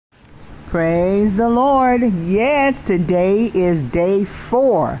Praise the Lord. Yes, today is day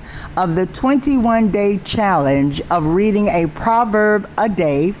 4 of the 21-day challenge of reading a proverb a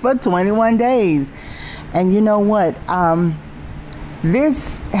day for 21 days. And you know what?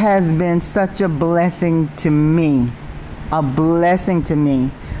 This has been such a blessing to me. A blessing to me.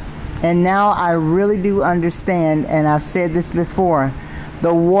 And now I really do understand, and I've said this before,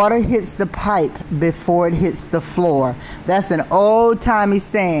 the water hits the pipe before it hits the floor. That's an old-timey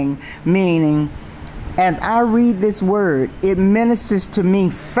saying, meaning as I read this word, it ministers to me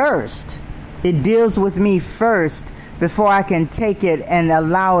first. It deals with me first before I can take it and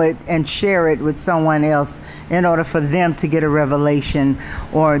allow it and share it with someone else in order for them to get a revelation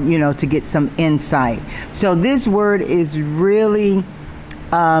or, to get some insight. So this word is really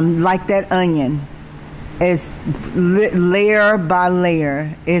like that onion. It's layer by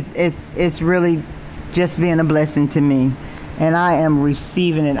layer. It's really just being a blessing to me. And I am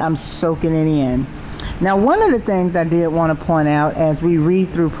receiving it. I'm soaking it in. Now, one of the things I did want to point out as we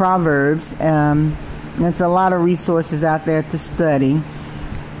read through Proverbs, there's a lot of resources out there to study.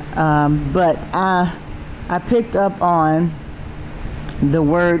 But I picked up on the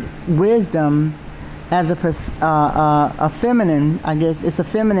word wisdom as a feminine. I guess it's a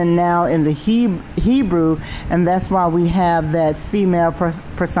feminine now in the Hebrew, and that's why we have that female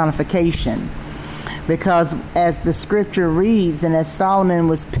personification. Because as the scripture reads, and as Solomon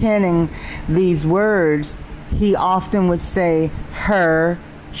was penning these words, he often would say her,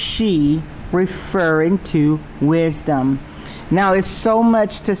 she, referring to wisdom. Now, it's so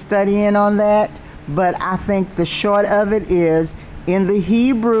much to study in on that, but I think the short of it is, in the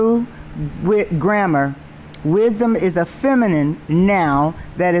Hebrew grammar, wisdom is a feminine noun.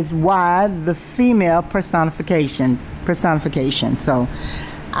 That is why the female personification. So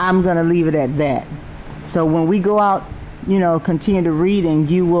I'm going to leave it at that. So when we go out, continue to reading,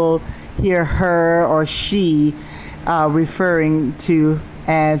 you will hear her or she referring to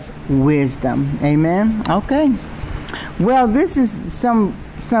as wisdom. Amen. Okay. Well, this is some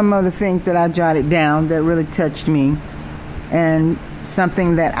of the things that I jotted down that really touched me, and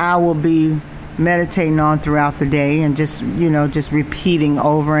something that I will be meditating on throughout the day, and just repeating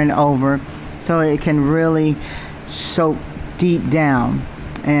over and over, so it can really soak deep down,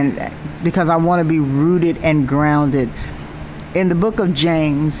 and because I want to be rooted and grounded. In the book of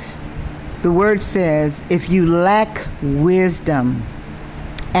James, the word says, if you lack wisdom,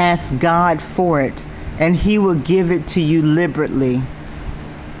 ask God for it, and he will give it to you liberally,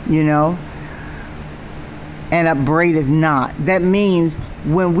 and upbraideth not. That means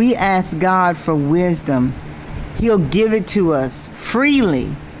when we ask God for wisdom, he'll give it to us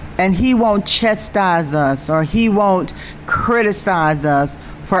freely, and he won't chastise us, or he won't criticize us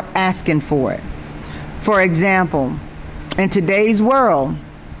for asking for it. For example, in today's world,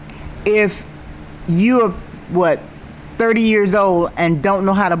 if you're 30 years old and don't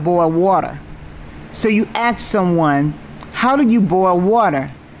know how to boil water, so you ask someone, how do you boil water?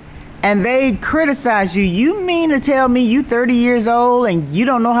 And they criticize you. You mean to tell me you 30 years old and you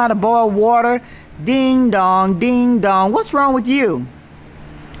don't know how to boil water? Ding dong, ding dong. What's wrong with you?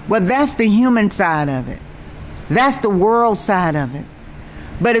 Well, that's the human side of it. That's the world side of it.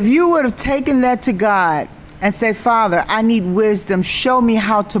 But if you would have taken that to God and say, Father, I need wisdom. Show me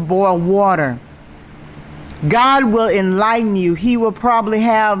how to boil water. God will enlighten you. He will probably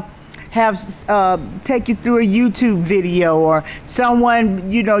take you through a YouTube video, or someone,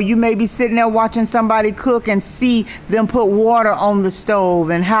 you may be sitting there watching somebody cook and see them put water on the stove,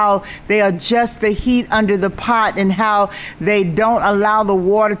 and how they adjust the heat under the pot, and how they don't allow the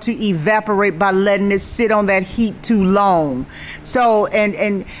water to evaporate by letting it sit on that heat too long. So,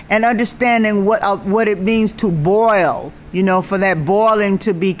 and understanding what it means to boil, for that boiling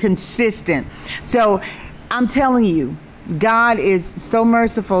to be consistent. So I'm telling you, God is so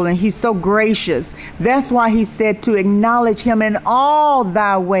merciful, and he's so gracious. That's why he said to acknowledge him in all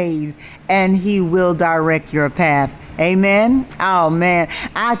thy ways, and he will direct your path. Amen. Oh man,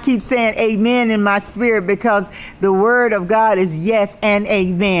 I keep saying amen in my spirit, because the word of God is yes and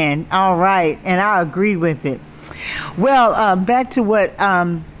amen. All right. And I agree with it. Well, back to what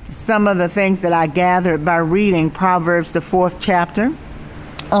some of the things that I gathered by reading Proverbs, the 4th chapter,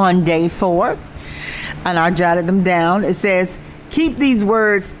 on day 4. And I jotted them down. It says, keep these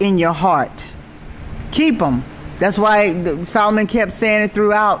words in your heart. Keep them. That's why Solomon kept saying it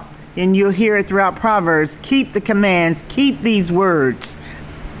throughout, and you'll hear it throughout Proverbs. Keep the commands. Keep these words.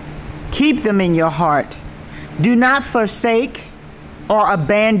 Keep them in your heart. Do not forsake or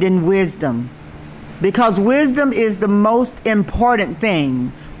abandon wisdom, because wisdom is the most important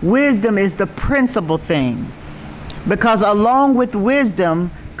thing. Wisdom is the principal thing, because along with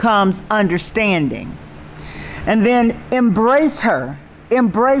wisdom comes understanding. And then embrace her.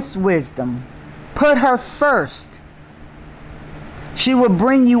 Embrace wisdom. Put her first. She will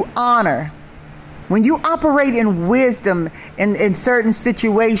bring you honor. When you operate in wisdom in certain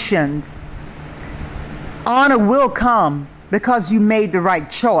situations, honor will come because you made the right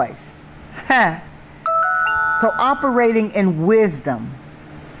choice. So operating in wisdom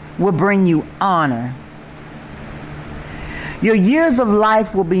will bring you honor. Your years of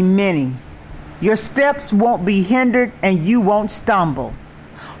life will be many. Your steps won't be hindered and you won't stumble.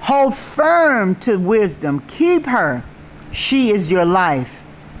 Hold firm to wisdom. Keep her. She is your life.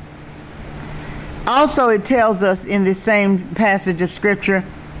 Also, it tells us in the same passage of scripture,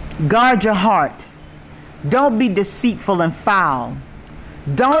 guard your heart. Don't be deceitful and foul.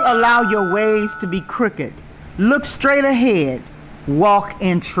 Don't allow your ways to be crooked. Look straight ahead. Walk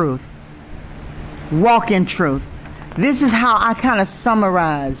in truth. Walk in truth. This is how I kind of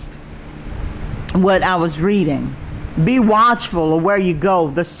summarized what I was reading. Be watchful of where you go,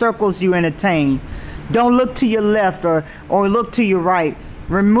 the circles you entertain. Don't look to your left or look to your right.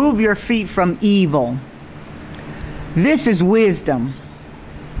 Remove your feet from evil. This is wisdom.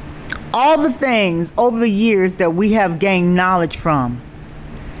 All the things over the years that we have gained knowledge from.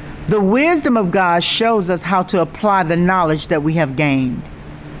 The wisdom of God shows us how to apply the knowledge that we have gained.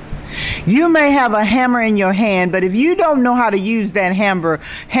 You may have a hammer in your hand, but if you don't know how to use that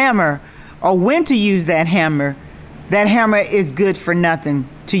hammer or when to use that hammer is good for nothing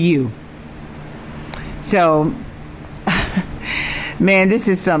to you. So, man, this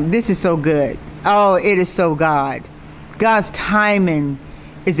is so good. Oh, it is so God. God's timing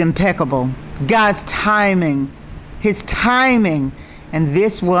is impeccable. God's timing, his timing, and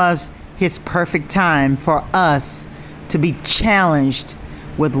this was his perfect time for us to be challenged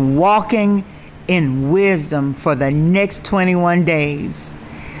with walking in wisdom for the next 21 days.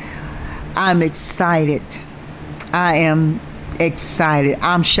 I'm excited. I am excited.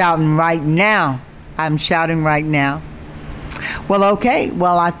 I'm shouting right now. Well, okay.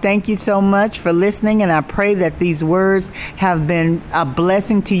 Well, I thank you so much for listening, and I pray that these words have been a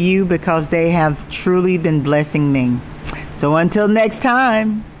blessing to you because they have truly been blessing me. So until next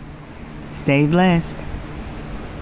time, stay blessed.